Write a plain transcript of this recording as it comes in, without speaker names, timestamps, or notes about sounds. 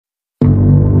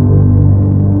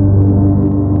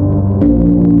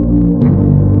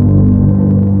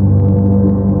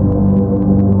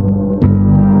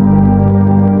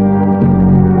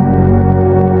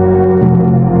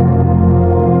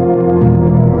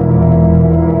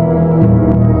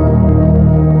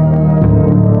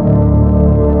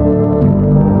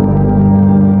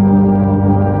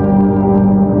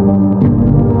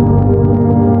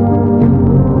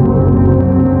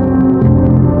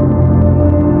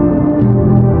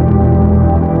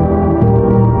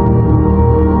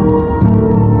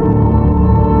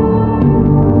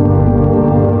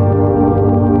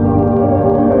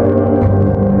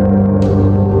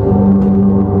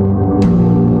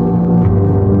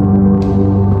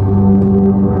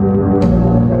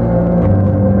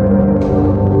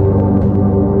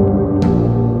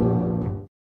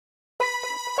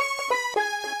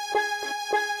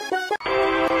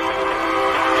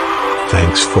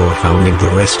founding the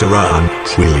restaurant,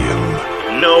 William.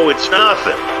 No, it's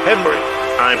nothing, Henry.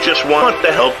 I just want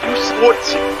to help you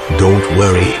sportsy. Don't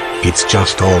worry, it's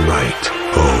just alright.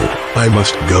 Oh, I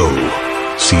must go.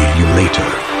 See you later,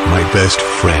 my best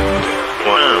friend.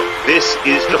 Wow, this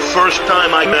is the first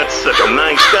time I met such a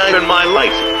nice guy in my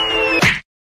life.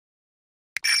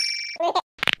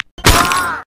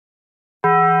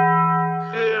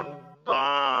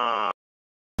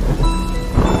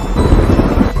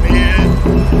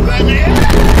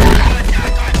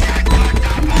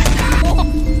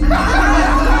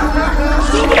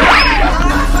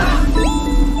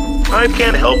 I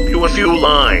can help you if you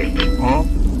like. Huh?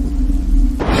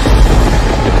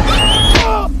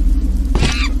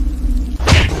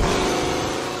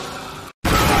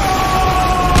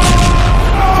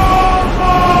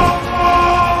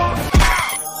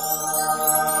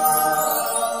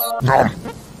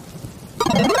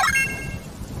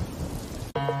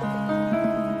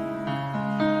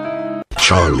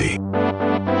 Charlie.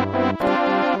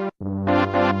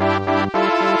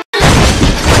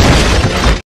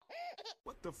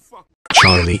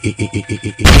 Charlie.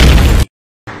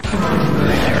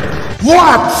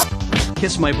 What?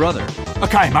 Kiss my brother.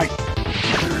 Okay, mate.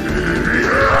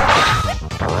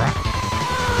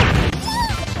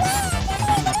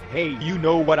 Hey, you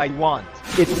know what I want.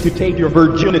 It's to take your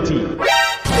virginity.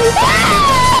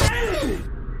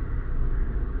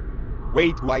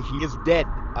 Wait, why he is dead?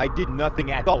 I did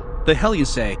nothing at all. The hell you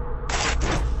say?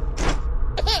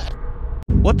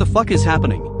 What the fuck is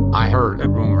happening? I heard a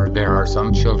rumor there are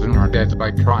some children are dead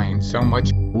by crying so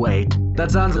much. Wait,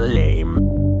 that sounds lame.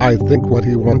 I think what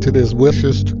he wanted his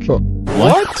wishes to cook.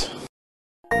 What?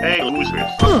 Hey,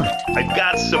 losers. I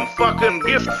got some fucking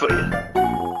gift for you.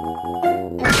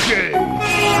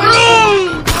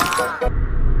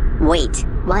 Wait,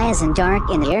 why isn't dark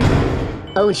in here?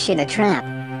 Oh shit, a trap.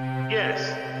 Yes,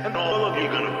 and all of you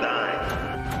gonna die.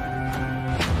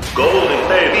 Golden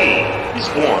baby is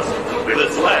born with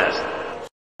its last.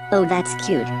 Oh, that's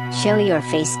cute. Show your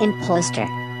face, imposter.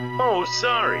 Oh,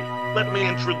 sorry. Let me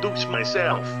introduce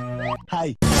myself.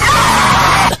 Hi.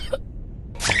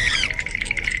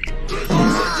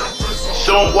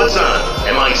 So what's on?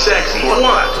 Am I sexy or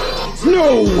what?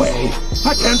 No way!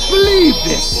 I can't believe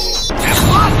this!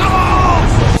 Impossible!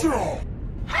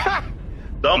 Ha!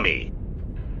 Dummy.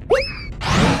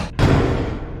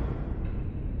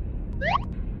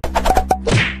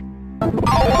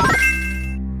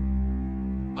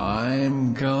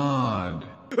 I'm God.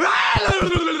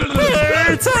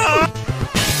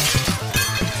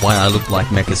 Why I look like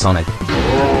Mechasonic.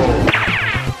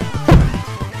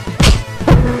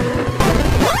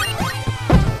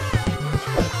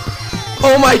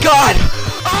 Oh my god!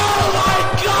 Oh my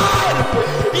god!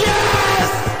 Yes!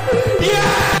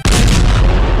 Yes!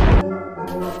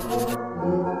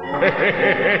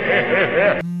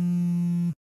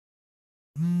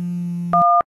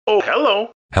 Oh,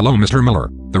 hello. Hello, Mr. Miller.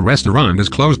 The restaurant is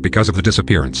closed because of the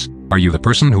disappearance. Are you the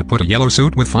person who put a yellow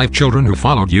suit with 5 children who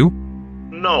followed you?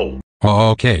 No.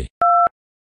 Okay.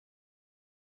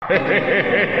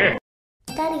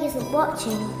 Daddy isn't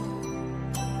watching.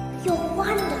 You're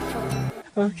wonderful.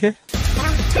 Okay.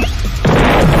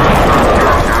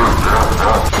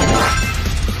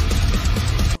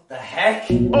 The heck?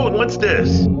 Oh, what's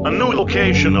this? A new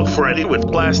location of Freddy with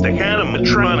plastic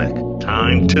animatronic.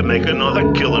 Time to make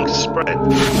another killing spread.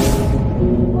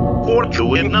 For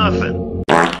doing nothing.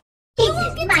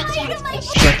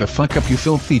 Shut the fuck up, you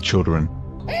filthy children.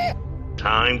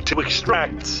 Time to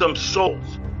extract some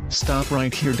souls. Stop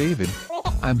right here, David.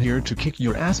 I'm here to kick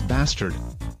your ass, bastard.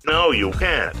 No, you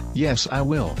can't. Yes, I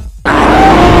will.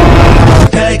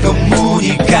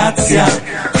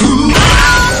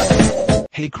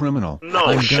 Hey, criminal. No,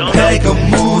 I'm shut gonna...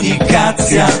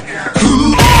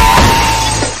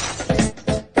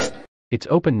 It's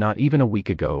open not even a week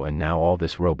ago and now all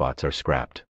this robots are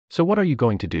scrapped. So what are you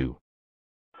going to do?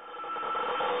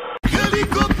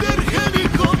 Helicopter,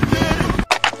 helicopter!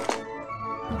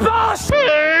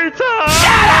 Shut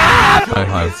up! Ho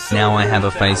ho, now I have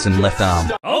a face and left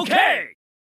arm. Okay!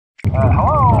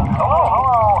 Hello?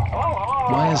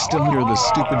 Why is still here the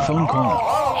stupid phone call?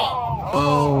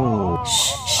 Oh.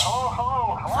 Shh.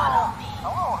 Follow me.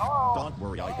 Don't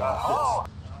worry, I got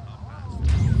this.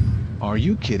 Are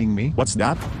you kidding me? What's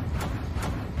that?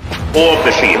 Or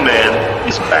Machine Man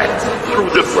is back through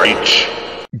the breach.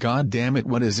 God damn it,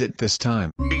 what is it this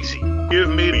time? Easy. Give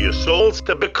me your souls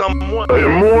to become one.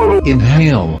 Immortal.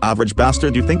 Inhale. Average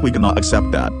bastard, you think we cannot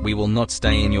accept that? We will not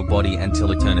stay in your body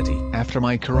until eternity. After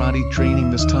my karate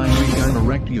training this time, we're gonna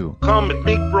wreck you. Come with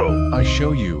me, bro. I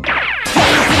show you.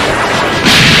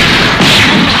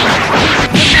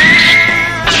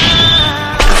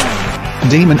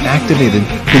 demon activated.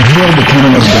 Inhale the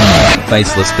killing of God.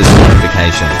 Faceless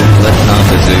personification. Left arm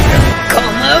bazooka.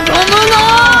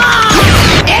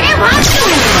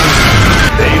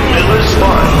 Dave Miller's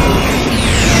fine.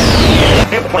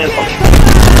 Implant function.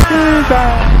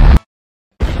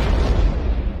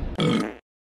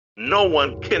 No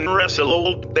one can wrestle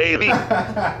old baby.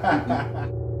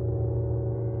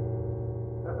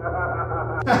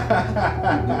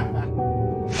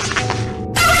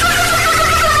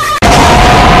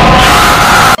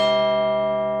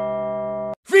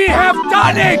 We have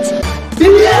done it!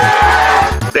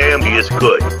 Yeah! Damn, he is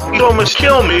good. He almost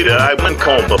killed me that I went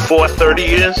coma for 30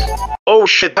 years. Oh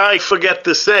shit, I forget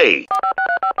to say.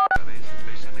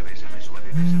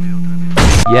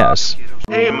 Yes.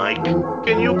 Hey Mike,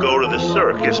 can you go to the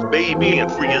circus, baby,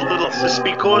 and free his little sis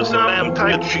because I am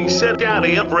tired. She said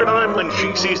daddy every time when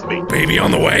she sees me. Baby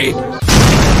on the way.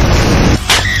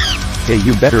 Hey,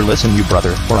 you better listen, you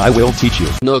brother, or I will teach you.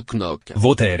 Knock knock.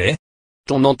 Votere.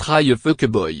 Ton entraille feu que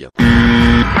boy.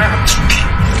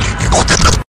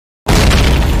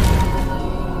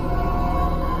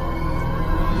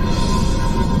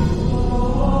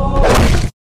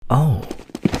 Oh.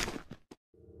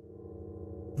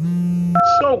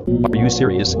 So, are you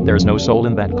serious? There's no soul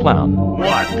in that clown.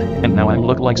 what? And now I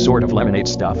look like sort of lemonade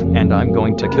stuff, and I'm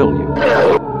going to kill you.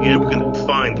 You can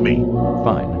find me.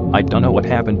 Fine. I don't know what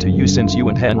happened to you since you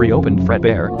and Henry opened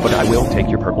Fredbear, but I will take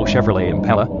your purple Chevrolet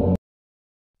Impala.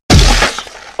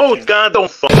 Oh god, don't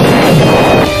fuck.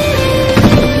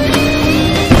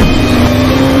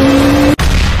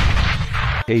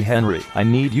 Hey Henry, I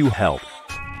need you help.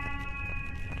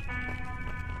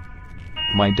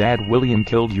 My dad William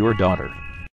killed your daughter.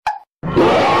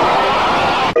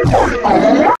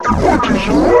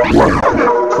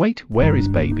 Wait, where is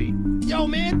baby? Yo,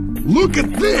 man, look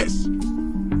at this!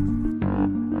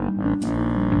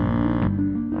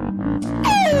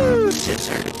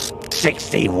 Scissors.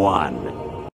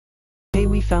 61. Hey,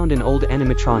 we found an old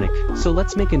animatronic, so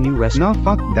let's make a new restaurant. Now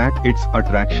fuck that, it's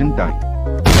attraction time.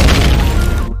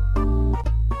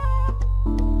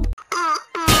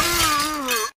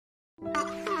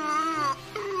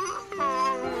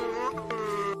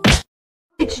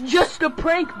 It's just a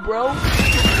prank, bro.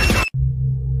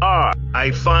 Ah,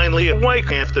 I finally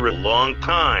awake after a long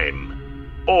time.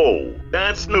 Oh,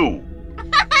 that's new.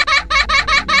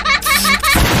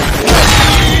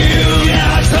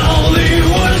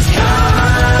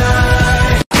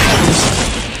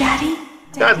 Daddy?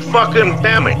 God fucking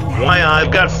damn it. Why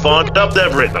I've got fogged up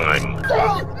every time.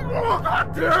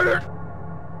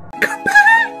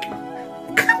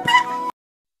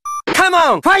 Come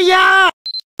on, fire!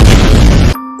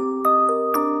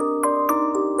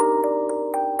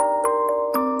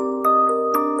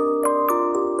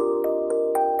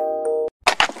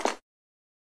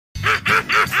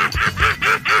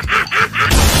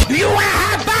 You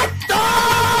have a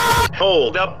dog!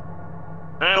 Hold up.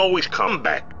 I always come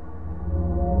back.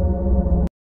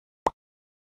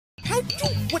 What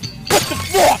the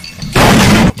fuck?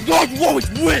 God, you always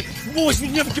win! You always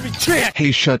never give me a chance!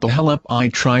 Hey, shut the hell up. I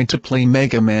tried to play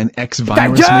Mega Man X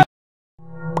Virus.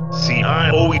 See, I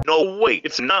always know. Wait,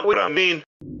 it's not what I mean.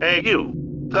 Hey,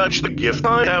 you. Touch the gift.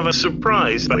 I have a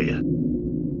surprise for you.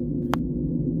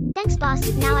 Thanks, boss.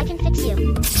 Now I can fix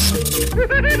you.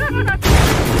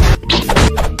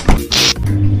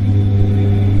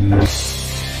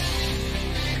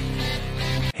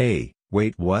 Hey,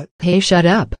 wait, what? Hey, shut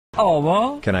up. Oh,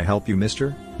 well? Can I help you,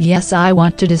 mister? Yes, I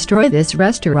want to destroy this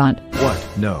restaurant. What?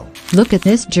 No. Look at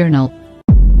this journal.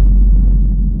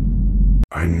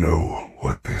 I know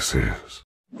what this is.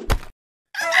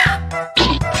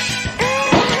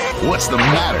 What's the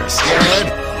matter,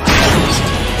 scared?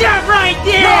 Get right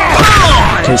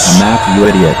there! To smack, you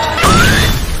idiot.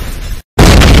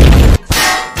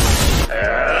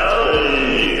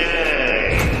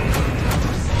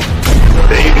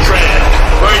 They tran.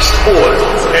 First four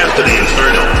after the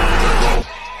Inferno.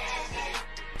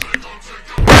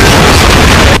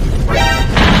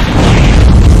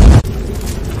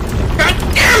 God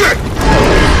damn it!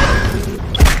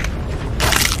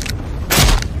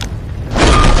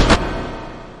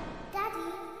 Daddy,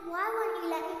 why won't you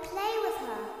let me play with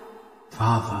her?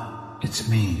 Father, it's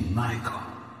me, Michael.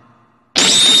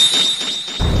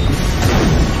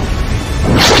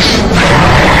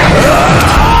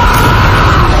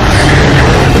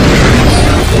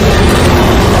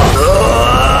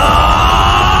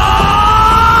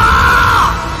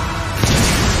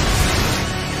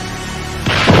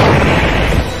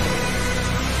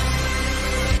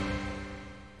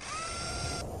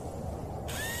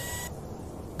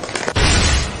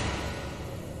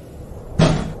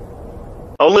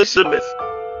 Elizabeth.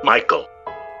 Michael.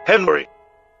 Henry.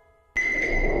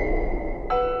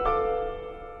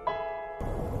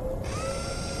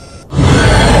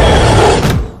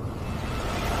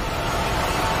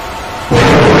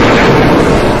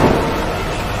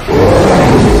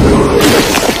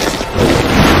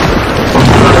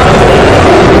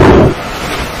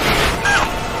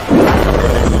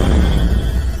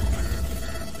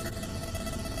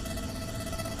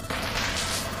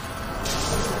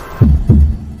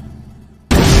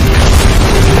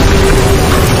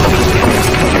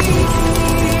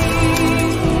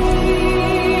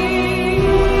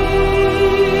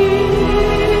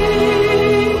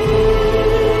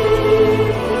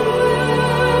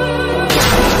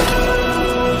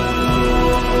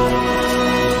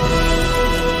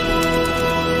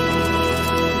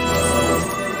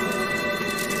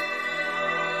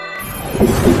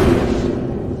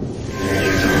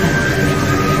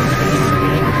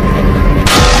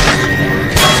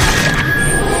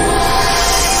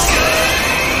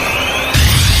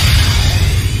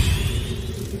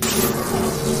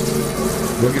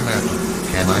 Look at that.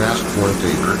 Can I ask for a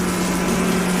favor?